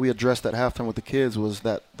that we addressed at halftime with the kids, was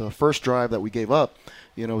that the first drive that we gave up,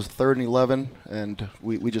 it was 3rd and 11, and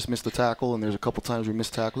we just missed the tackle, and there's a couple times we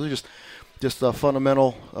missed tackles. It was just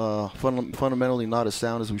fundamentally not as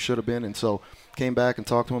sound as we should have been, and so came back and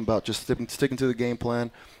talked to them about just sticking to the game plan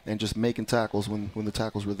and just making tackles when the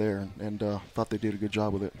tackles were there, and thought they did a good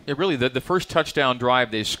job with it. Yeah, really, the first touchdown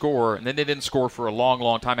drive they score, and then they didn't score for a long,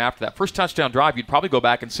 long time after that. First touchdown drive, you'd probably go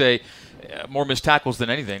back and say more missed tackles than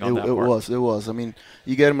anything on that part. It was. I mean,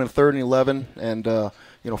 you get him in 3rd and 11, and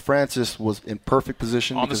Francis was in perfect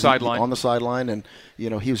position on the sideline, and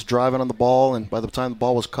he was driving on the ball, and by the time the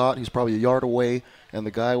ball was caught, he was probably a yard away, and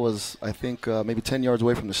the guy was, I think, maybe 10 yards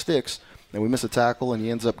away from the sticks. And we miss a tackle, and he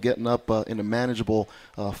ends up getting up in a manageable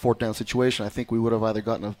 4th down situation. I think we would have either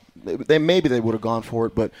gotten maybe they would have gone for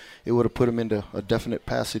it, but it would have put him into a definite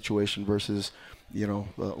pass situation versus,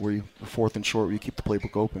 where you 4th and short, where you keep the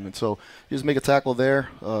playbook open. And so you just make a tackle there.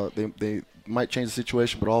 They might change the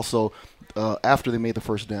situation, but also after they made the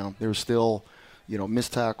 1st down, there was still,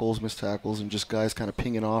 missed tackles, and just guys kind of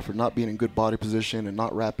pinging off or not being in good body position and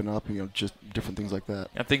not wrapping up, just different things like that.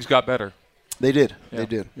 And things got better. They did. Yeah. They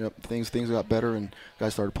did. Yep. Things got better, and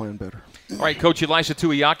guys started playing better. All right, Coach Ilaisa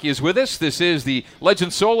Tuiaki is with us. This is the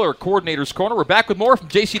Legend Solar Coordinator's Corner. We're back with more from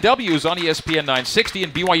JCW's on ESPN 960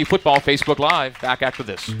 and BYU Football Facebook Live. Back after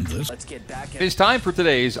this. Let's get back. It is time for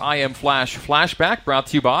today's I Am Flash Flashback, brought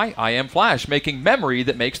to you by I Am Flash, making memory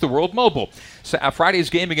that makes the world mobile. So,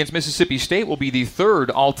 Friday's game against Mississippi State will be the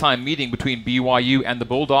 3rd all-time meeting between BYU and the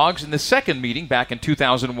Bulldogs, and the 2nd meeting back in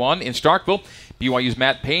 2001 in Starkville. BYU's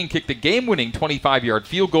Matt Payne kicked a game-winning 25-yard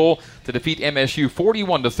field goal to defeat MSU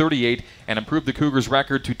 41-38 and improve the Cougars'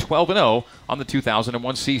 record to 12-0 on the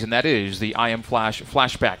 2001 season. That is the I Am Flash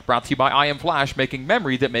Flashback, brought to you by I Am Flash, making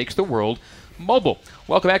memory that makes the world mobile.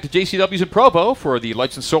 Welcome back to JCW's in Provo for the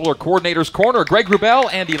Legend Solar Coordinator's Corner. Greg Wrubell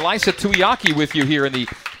and Ilaisa Tuiaki with you here in the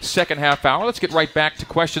second half hour. Let's get right back to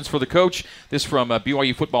questions for the coach. This from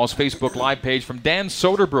BYU Football's Facebook Live page from Dan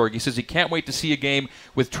Soderberg. He says he can't wait to see a game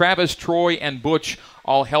with Travis, Troy, and Butch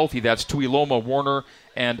all healthy. That's Tuiloma, Warner,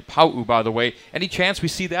 and Pau'u, by the way. Any chance we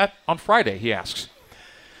see that on Friday, he asks?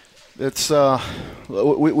 It's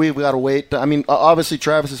we've got to wait. I mean, obviously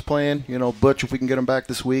Travis is playing. Butch, if we can get him back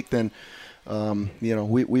this week, then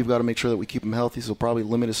we've got to make sure that we keep him healthy. So probably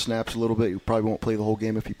limit his snaps a little bit. He probably won't play the whole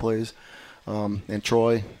game if he plays. And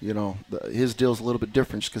Troy, his deal's a little bit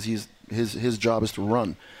different because his job is to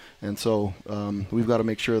run, and so we've got to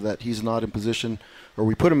make sure that he's not in position, or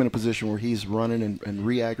we put him in a position where he's running and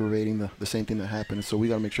re-aggravating the same thing that happened. And so we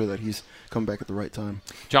got to make sure that he's coming back at the right time.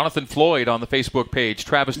 Jonathan Floyd on the Facebook page.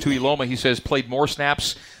 Travis Tuiloma, he says, played more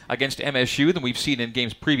snaps against MSU than we've seen in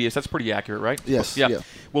games previous. That's pretty accurate, right? Yes. Yeah.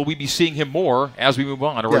 Will we be seeing him more as we move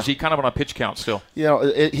on, or is he kind of on a pitch count still?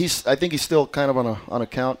 I think he's still kind of on a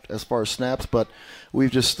count as far as snaps, but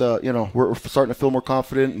we've just we're starting to feel more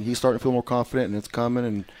confident, and he's starting to feel more confident, and it's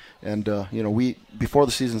coming. And we before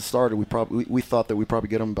the season started, we thought that we'd probably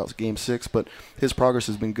get him about game 6, but his progress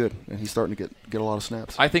has been good, and he's starting to get a lot of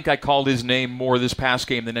snaps. I think I called his name more this past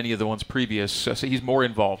game than any of the ones previous. So he's more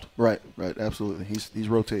involved. Right, absolutely. He's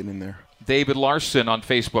rotating in there. David Larson on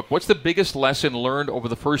Facebook. What's the biggest lesson learned over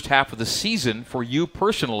the first half of the season for you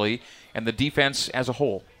personally and the defense as a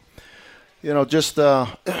whole? Just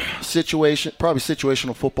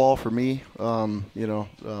situational football for me.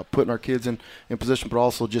 Putting our kids in position, but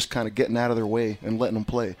also just kind of getting out of their way and letting them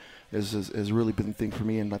play has really been the thing for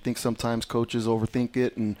me. And I think sometimes coaches overthink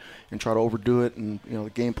it and try to overdo it. And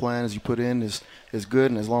the game plan as you put in is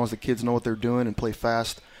good. And as long as the kids know what they're doing and play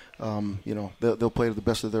fast, they'll play to the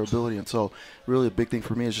best of their ability. And so really a big thing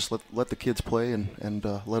for me is just let the kids play and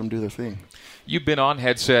let them do their thing. You've been on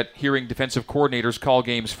headset hearing defensive coordinators call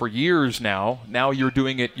games for years now. Now you're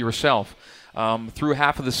doing it yourself. Through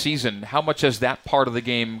half of the season, how much has that part of the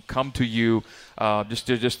game come to you? Just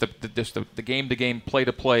the game-to-game,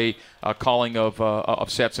 play-to-play calling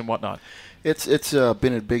of sets and whatnot. It's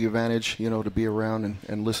been a big advantage, to be around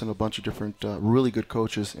and listen to a bunch of different really good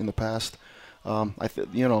coaches in the past. I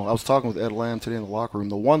was talking with Ed Lamb today in the locker room.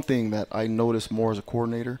 The one thing that I noticed more as a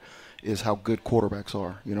coordinator is how good quarterbacks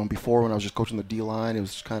are. Before when I was just coaching the D-line, it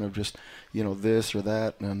was kind of just, this or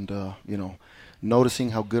that. And, noticing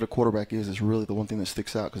how good a quarterback is really the one thing that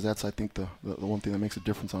sticks out, because that's, I think, the one thing that makes a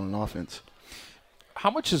difference on an offense. How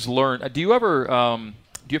much is learned? Do you ever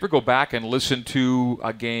you ever go back and listen to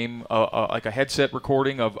a game, like a headset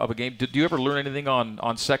recording of a game? Did you ever learn anything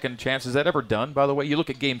on second chance? Is that ever done, by the way? You look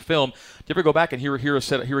at game film. Do you ever go back and hear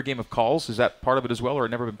a game of calls? Is that part of it as well, or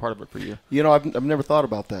never been part of it for you? I've never thought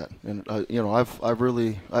about that. And,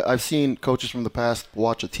 I've seen coaches from the past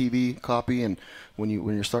watch a TV copy, and when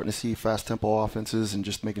you're starting to see fast tempo offenses and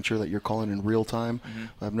just making sure that you're calling in real time,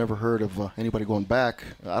 I've never heard of anybody going back.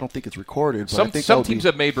 I don't think it's recorded. But I think some teams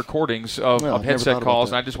have made recordings of headset calls,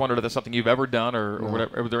 and I just wondered if that's something you've ever done or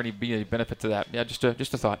whatever. Would there be any benefit to that? Yeah, just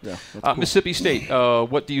a thought. Yeah, cool. Mississippi State.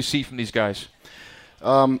 What do you see from these guys?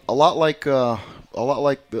 A lot like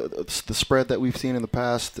the spread that we've seen in the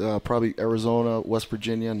past. Probably Arizona, West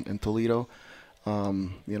Virginia, and Toledo.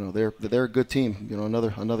 They're a good team.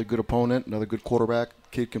 Another good opponent, another good quarterback.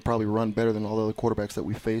 Kid can probably run better than all the other quarterbacks that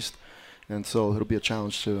we faced. And so it'll be a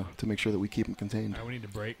challenge to make sure that we keep them contained. We need to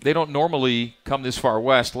break. They don't normally come this far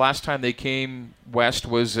west. Last time they came west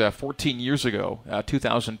was 14 years ago,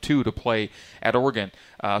 2002, to play at Oregon.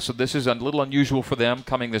 So this is a little unusual for them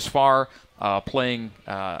coming this far. Playing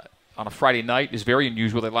on a Friday night is very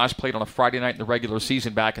unusual. They last played on a Friday night in the regular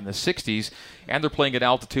season back in the 60s, and they're playing at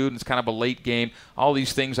altitude, and it's kind of a late game. All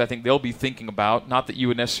these things I think they'll be thinking about. Not that you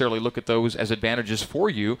would necessarily look at those as advantages for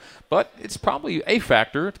you, but it's probably a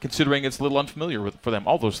factor considering it's a little unfamiliar for them,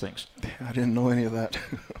 all those things. I didn't know any of that.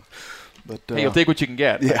 But hey, you'll take what you can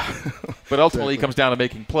get. Yeah. But ultimately, It comes down to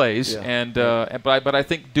making plays, Yeah. But I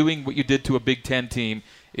think doing what you did to a Big Ten team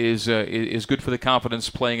is good for the confidence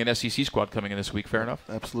playing an SEC squad coming in this week. Fair enough?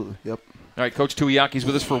 Absolutely. Yep. All right, Coach Tuiaki's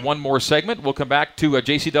with us for one more segment. We'll come back to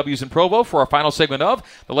JCW's in Provo for our final segment of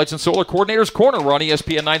the Legend Solar Coordinator's Corner. We're on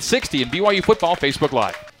ESPN 960 and BYU Football Facebook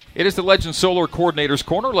Live. It is the Legend Solar Coordinator's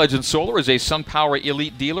Corner. Legend Solar is a SunPower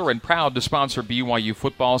Elite dealer and proud to sponsor BYU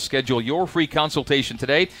football. Schedule your free consultation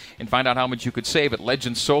today and find out how much you could save at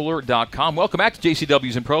legendsolar.com. Welcome back to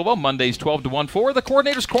JCW's in Provo, Mondays 12 to 1 for the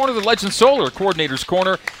Coordinator's Corner, the Legend Solar Coordinator's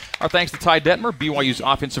Corner. Our thanks to Ty Detmer, BYU's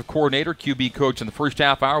offensive coordinator, QB coach in the first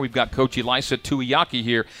half hour. We've got Coach Elisa Tuiaki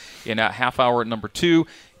here in half hour number 2.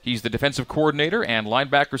 He's the defensive coordinator and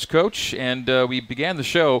linebackers coach, and we began the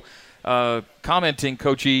show commenting,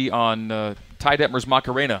 Coach E, on Ty Detmer's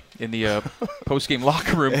Macarena in the post-game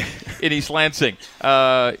locker room in East Lansing.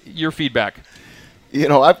 Your feedback?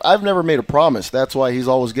 I've never made a promise. That's why he's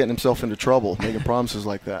always getting himself into trouble, making promises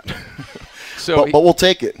like that. But we'll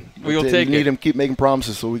take it. We'll take it. We need him to keep making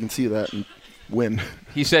promises so we can see that and win.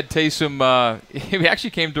 He said Taysom, he actually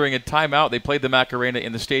came during a timeout. They played the Macarena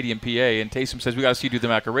in the stadium PA, and Taysom says, we got to see you do the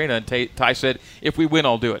Macarena. And Ty said, if we win,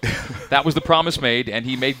 I'll do it. That was the promise made, and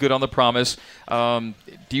he made good on the promise. Do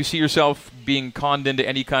you see yourself being conned into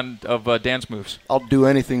any kind of dance moves? I'll do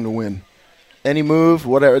anything to win. Any move,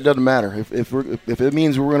 whatever, it doesn't matter. If it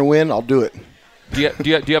means we're going to win, I'll do it. Do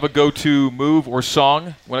you have a go-to move or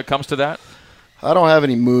song when it comes to that? I don't have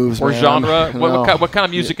any moves or man. genre. No. What kind of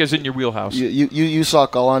music is in your wheelhouse? You saw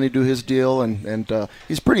Kalani do his deal, and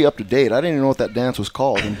he's pretty up to date. I didn't even know what that dance was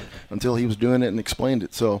called until he was doing it and explained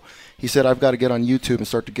it. So he said, I've got to get on YouTube and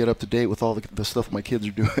start to get up to date with all the stuff my kids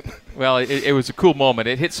are doing. Well, it was a cool moment.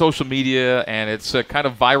 It hit social media, and it's kind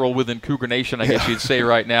of viral within Cougar Nation, I guess you'd say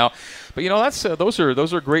right now. But that's those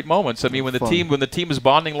are great moments. I mean, when the team is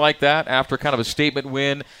bonding like that after kind of a statement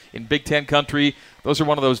win in Big Ten country, those are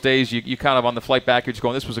one of those days you kind of on the flight back, you're just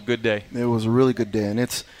going, this was a good day. It was a really good day, and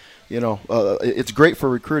it's it's great for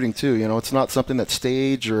recruiting too. It's not something that's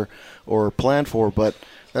staged or planned for, but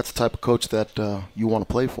that's the type of coach that you want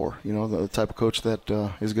to play for. The type of coach that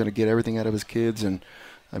is going to get everything out of his kids, and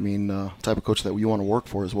type of coach that you want to work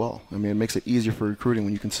for as well. I mean, it makes it easier for recruiting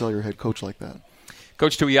when you can sell your head coach like that.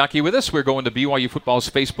 Coach Tuiaki with us. We're going to BYU Football's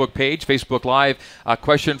Facebook page, Facebook Live. A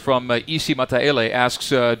question from Isi Mataele asks,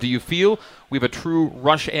 do you feel we have a true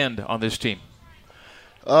rush end on this team?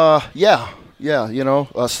 Yeah.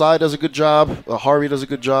 Cy does a good job. Harvey does a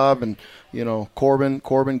good job. And,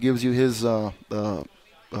 Corbin gives you his,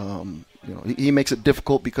 he makes it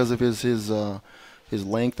difficult because of his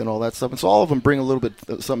length and all that stuff. And so all of them bring a little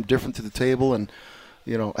bit something different to the table. And,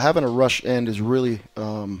 having a rush end is really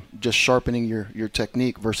just sharpening your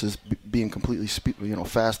technique versus being completely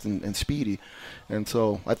fast and speedy. And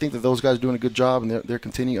so I think that those guys are doing a good job, and they're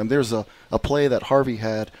continuing. And there's a play that Harvey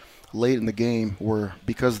had late in the game where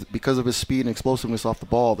because of his speed and explosiveness off the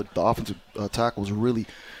ball, the offensive tackle was really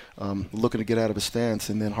looking to get out of his stance,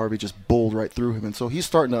 and then Harvey just bowled right through him. And so he's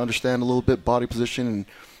starting to understand a little bit body position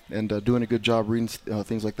and doing a good job reading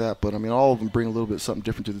things like that. But, all of them bring a little bit something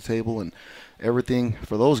different to the table, and everything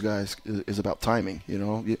for those guys is about timing.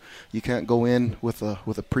 You can't go in with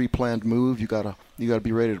a pre-planned move. You gotta you got to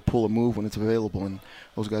be ready to pull a move when it's available, and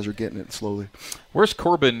those guys are getting it slowly. Where's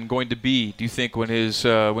Corbin going to be, do you think, when his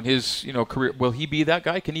career, will he be that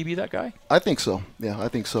guy? Can he be that guy? I think so. Yeah, I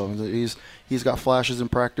think so. He's got flashes in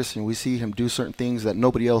practice, and we see him do certain things that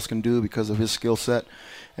nobody else can do because of his skill set.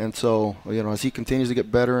 And so, as he continues to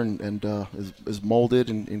get better and is molded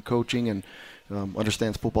in coaching and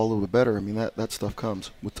understands football a little bit better, I mean, that stuff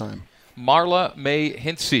comes with time. Marla May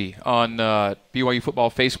Hintze on BYU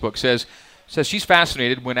Football Facebook says she's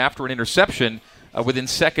fascinated when, after an interception, within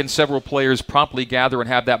seconds, several players promptly gather and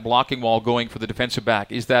have that blocking wall going for the defensive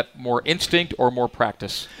back. Is that more instinct or more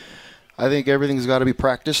practice? I think everything's got to be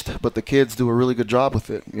practiced, but the kids do a really good job with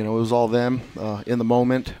it. It was all them in the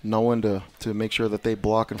moment, knowing to make sure that they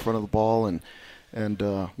block in front of the ball and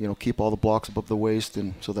keep all the blocks above the waist,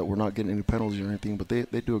 and so that we're not getting any penalties or anything. But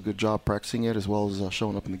they do a good job practicing it as well as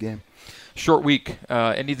showing up in the game. Short week.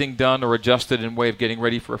 Anything done or adjusted in way of getting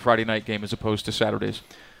ready for a Friday night game as opposed to Saturdays?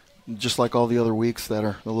 Just like all the other weeks that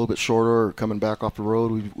are a little bit shorter or coming back off the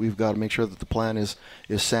road, we've got to make sure that the plan is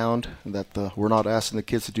sound, and that we're not asking the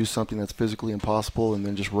kids to do something that's physically impossible and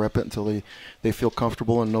then just rep it until they feel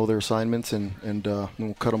comfortable and know their assignments, and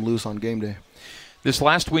we'll cut them loose on game day. This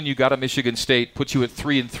last win you got at Michigan State puts you at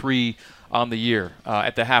 3-3 on the year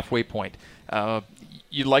at the halfway point.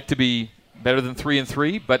 You'd like to be better than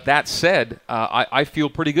 3-3, but that said, I feel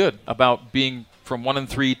pretty good about being from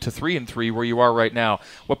 1-3 to 3-3 where you are right now.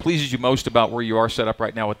 What pleases you most about where you are set up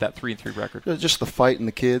right now with that 3-3 record? Just the fight in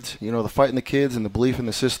the kids. The fight in the kids and the belief in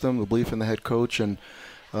the system, the belief in the head coach, and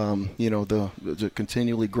the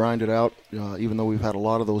continually grind it out. Even though we've had a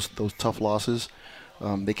lot of those tough losses,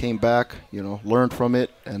 they came back, learned from it,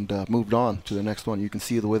 and moved on to the next one. You can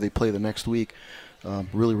see the way they play the next week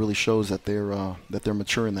really shows that they're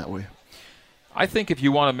maturing that way. I think if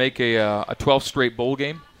you want to make a 12th straight bowl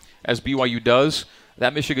game, as BYU does,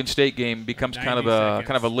 that Michigan State game becomes kind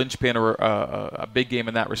of a linchpin or a big game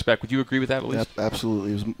in that respect. Would you agree with that, at least?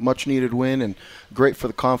 Absolutely. It was a much-needed win and great for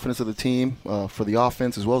the confidence of the team, for the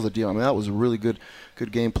offense as well as the defense. I mean, that was a really good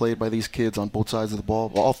game played by these kids on both sides of the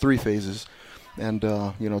ball, all three phases. And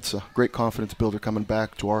it's a great confidence builder coming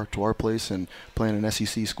back to our place and playing an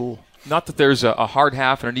SEC school. Not that there's a hard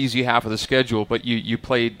half and an easy half of the schedule, but you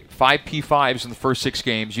played 5 P5s in the first 6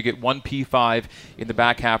 games. You get 1 P5 in the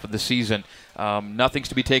back half of the season. Nothing's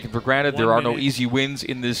to be taken for granted. There are no easy wins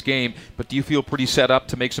in this game, but do you feel pretty set up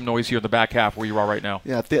to make some noise here in the back half where you are right now?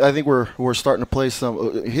 Yeah, I think we're starting to play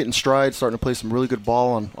some hitting stride, starting to play some really good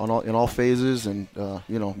ball in all phases, and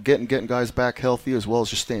getting guys back healthy as well as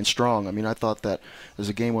just staying strong. I mean, I thought that as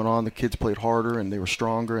the game went on, the kids played harder and they were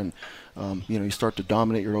stronger, and you start to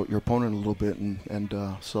dominate your opponent a little bit,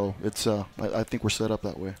 and so it's I think we're set up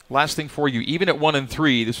that way. Last thing for you, even at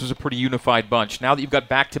 1-3, this was a pretty unified bunch. Now that you've got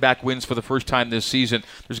back-to-back wins for the first time this season,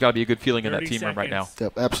 there's got to be a good feeling in that team room right now.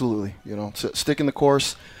 Yep, absolutely. Sticking the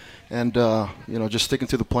course, and just sticking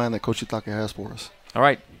to the plan that Coach Itake has for us. All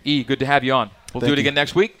right, E, good to have you on. We'll do it again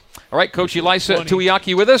next week. All right, Coach Elisa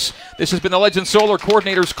Tuiaki with us. This has been the Legend Solar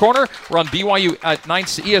Coordinator's Corner. We're on BYU at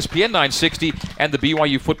ESPN 960 and the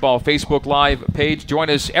BYU Football Facebook Live page. Join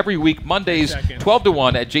us every week, Mondays, 12 to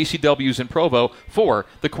 1 at JCW's in Provo for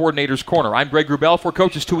the Coordinator's Corner. I'm Greg Wrubell for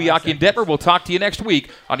Coaches Tuiaki and Detmer. We'll talk to you next week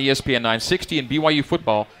on ESPN 960 and BYU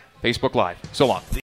Football Facebook Live. So long.